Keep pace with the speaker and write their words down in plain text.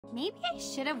Maybe I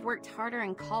should have worked harder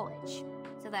in college,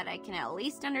 so that I can at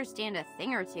least understand a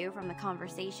thing or two from the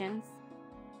conversations.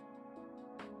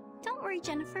 Don't worry,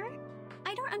 Jennifer.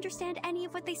 I don't understand any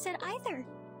of what they said either.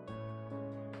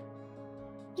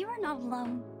 You are not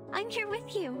alone. I'm here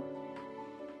with you.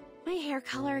 My hair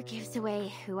color gives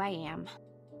away who I am.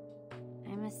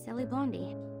 I'm a silly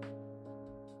blondie.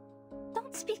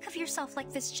 Don't speak of yourself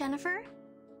like this, Jennifer.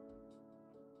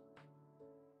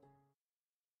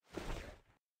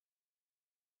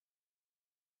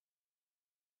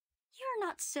 You're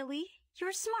not silly.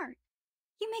 You're smart.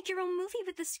 You make your own movie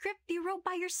with the script you wrote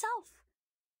by yourself.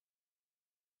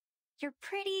 You're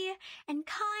pretty and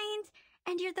kind,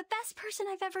 and you're the best person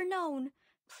I've ever known.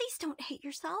 Please don't hate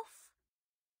yourself.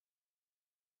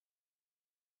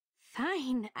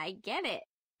 Fine, I get it.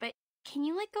 But can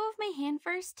you let go of my hand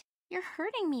first? You're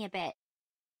hurting me a bit.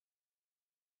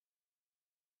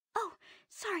 Oh,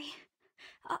 sorry.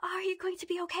 Are you going to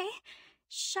be okay?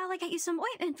 Shall I get you some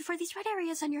ointment for these red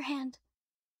areas on your hand?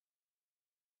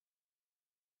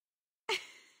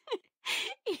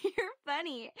 You're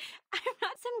funny. I'm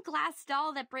not some glass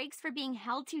doll that breaks for being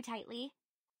held too tightly.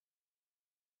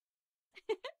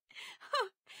 Oh,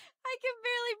 I can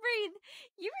barely breathe.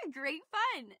 You were great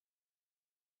fun.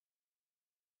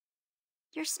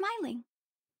 You're smiling.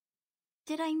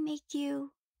 Did I make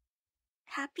you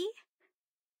happy?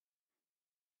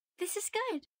 This is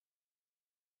good.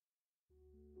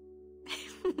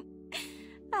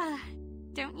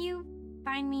 Don't you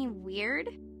find me weird?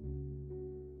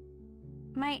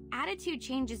 My attitude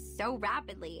changes so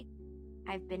rapidly.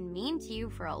 I've been mean to you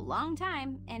for a long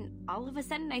time, and all of a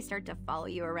sudden I start to follow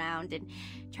you around and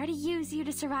try to use you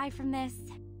to survive from this.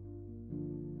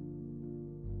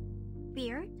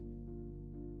 Weird?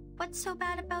 What's so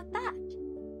bad about that?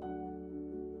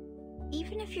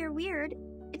 Even if you're weird,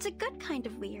 it's a good kind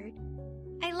of weird.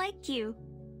 I like you.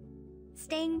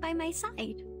 Staying by my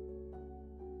side.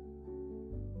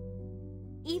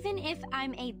 Even if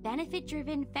I'm a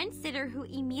benefit-driven fence-sitter who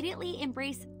immediately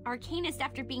embraced Arcanist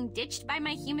after being ditched by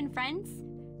my human friends?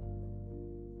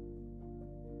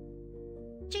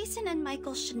 Jason and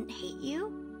Michael shouldn't hate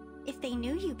you if they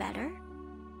knew you better.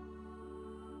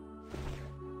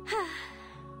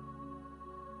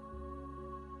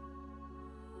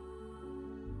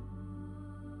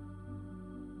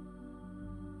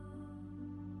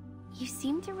 You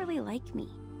seem to really like me.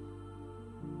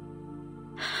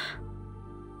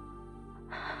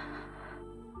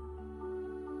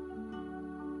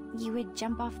 You would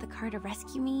jump off the car to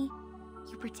rescue me.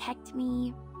 You protect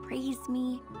me, praise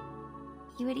me.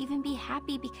 You would even be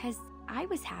happy because I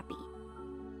was happy.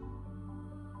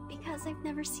 Because I've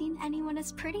never seen anyone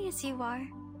as pretty as you are.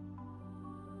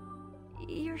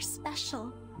 You're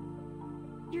special.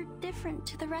 You're different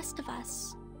to the rest of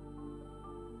us.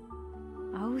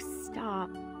 Oh, stop.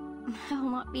 I'll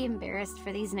not be embarrassed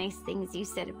for these nice things you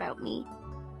said about me.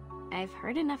 I've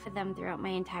heard enough of them throughout my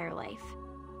entire life.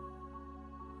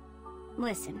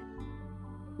 Listen,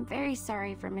 I'm very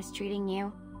sorry for mistreating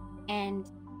you, and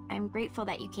I'm grateful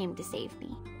that you came to save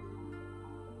me.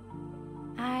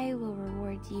 I will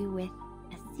reward you with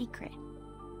a secret.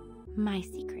 My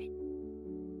secret.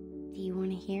 Do you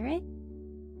want to hear it?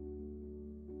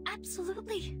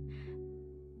 Absolutely.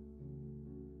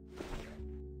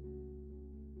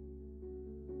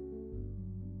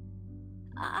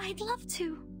 I'd love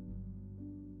to.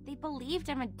 They believed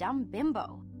I'm a dumb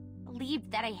bimbo.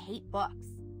 Believed that I hate books.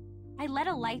 I led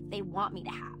a life they want me to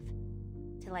have.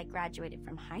 Till I graduated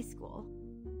from high school.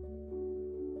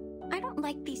 I don't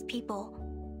like these people.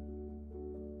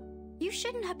 You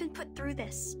shouldn't have been put through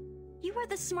this. You are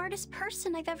the smartest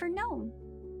person I've ever known.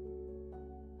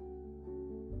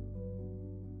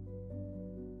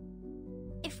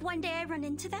 If one day I run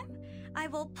into them, I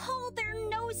will pull their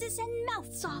noses and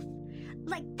mouths off.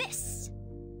 Like this.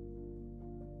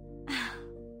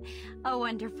 A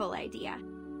wonderful idea.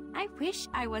 I wish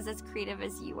I was as creative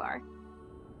as you are.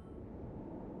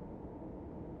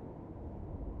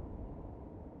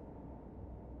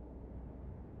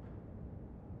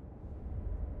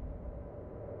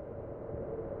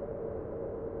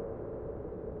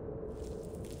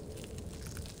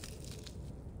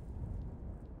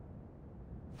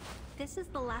 This is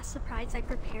the last surprise I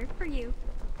prepared for you.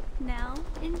 Now,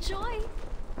 enjoy!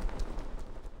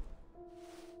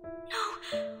 No!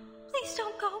 Please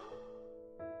don't go!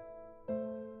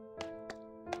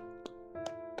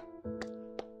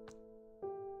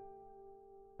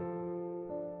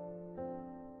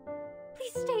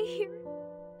 Please stay here.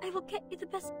 I will get you the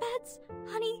best beds,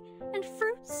 honey, and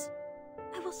fruits.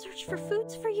 I will search for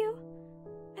foods for you.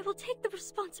 I will take the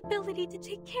responsibility to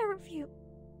take care of you.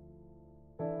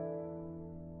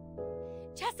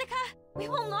 Jessica, we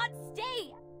will not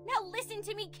stay! Now listen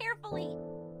to me carefully!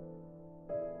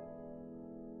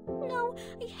 No,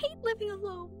 I hate living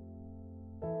alone.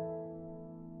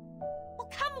 Well,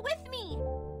 come with me!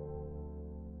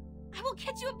 I will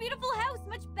get you a beautiful house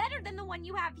much better than the one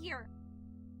you have here.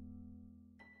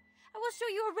 I will show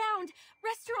you around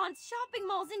restaurants, shopping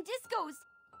malls, and discos.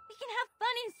 We can have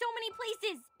fun in so many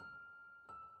places.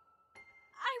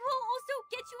 I will also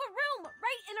get you a room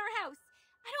right in our house.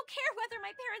 I don't care whether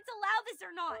my parents allow this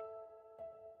or not.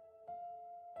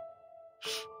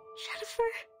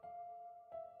 Jennifer,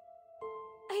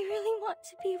 I really want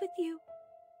to be with you,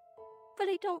 but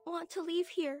I don't want to leave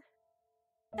here.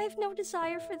 I have no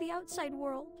desire for the outside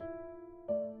world.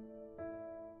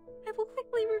 I will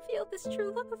quickly reveal this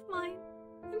true love of mine,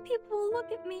 and people will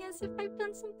look at me as if I've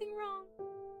done something wrong.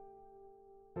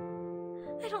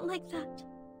 I don't like that.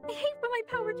 I hate when my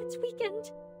power gets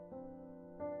weakened.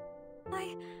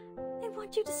 I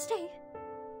want you to stay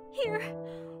here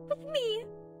with me.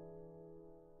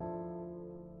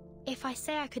 If I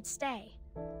say I could stay.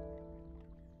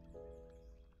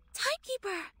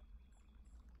 Timekeeper!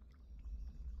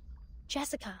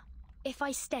 Jessica, if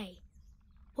I stay,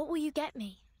 what will you get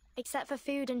me, except for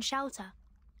food and shelter?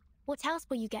 What else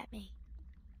will you get me?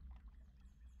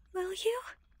 Will you?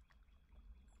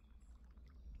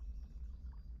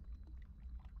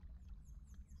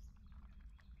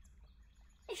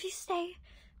 If you stay,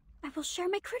 I will share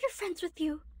my critter friends with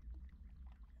you.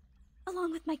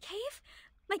 Along with my cave,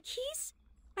 my keys,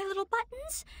 my little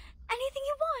buttons, anything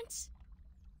you want.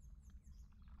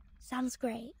 Sounds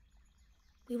great.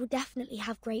 We will definitely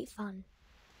have great fun.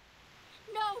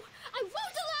 No, I won't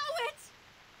allow it!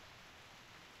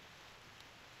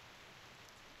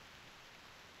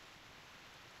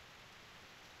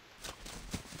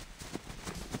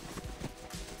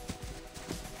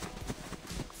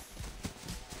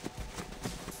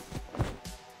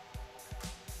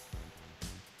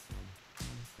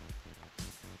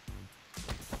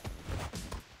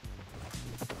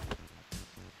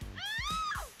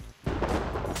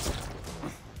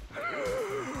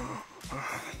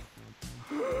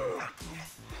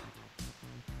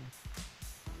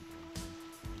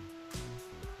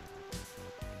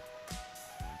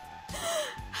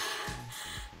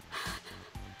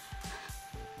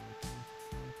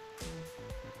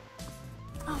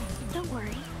 Oh, don't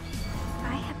worry.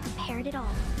 I have prepared it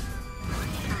all.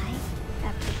 I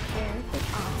have prepared it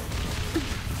all.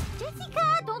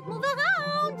 Jessica, don't move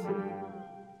around!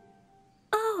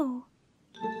 Oh.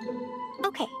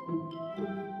 Okay.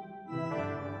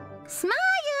 Smile!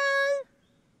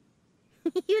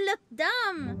 You look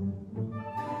dumb.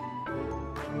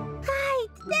 Right,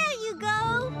 there you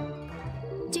go.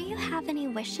 Do you have any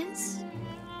wishes?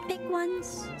 Big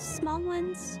ones, small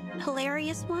ones,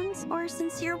 hilarious ones, or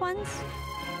sincere ones?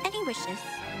 Any wishes?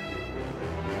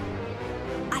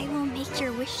 I will make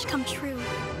your wish come true.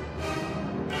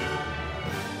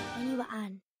 When you were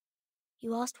Anne,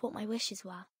 you asked what my wishes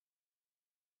were.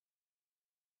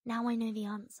 Now I know the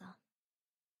answer.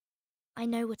 I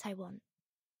know what I want.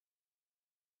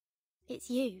 It's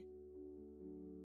you.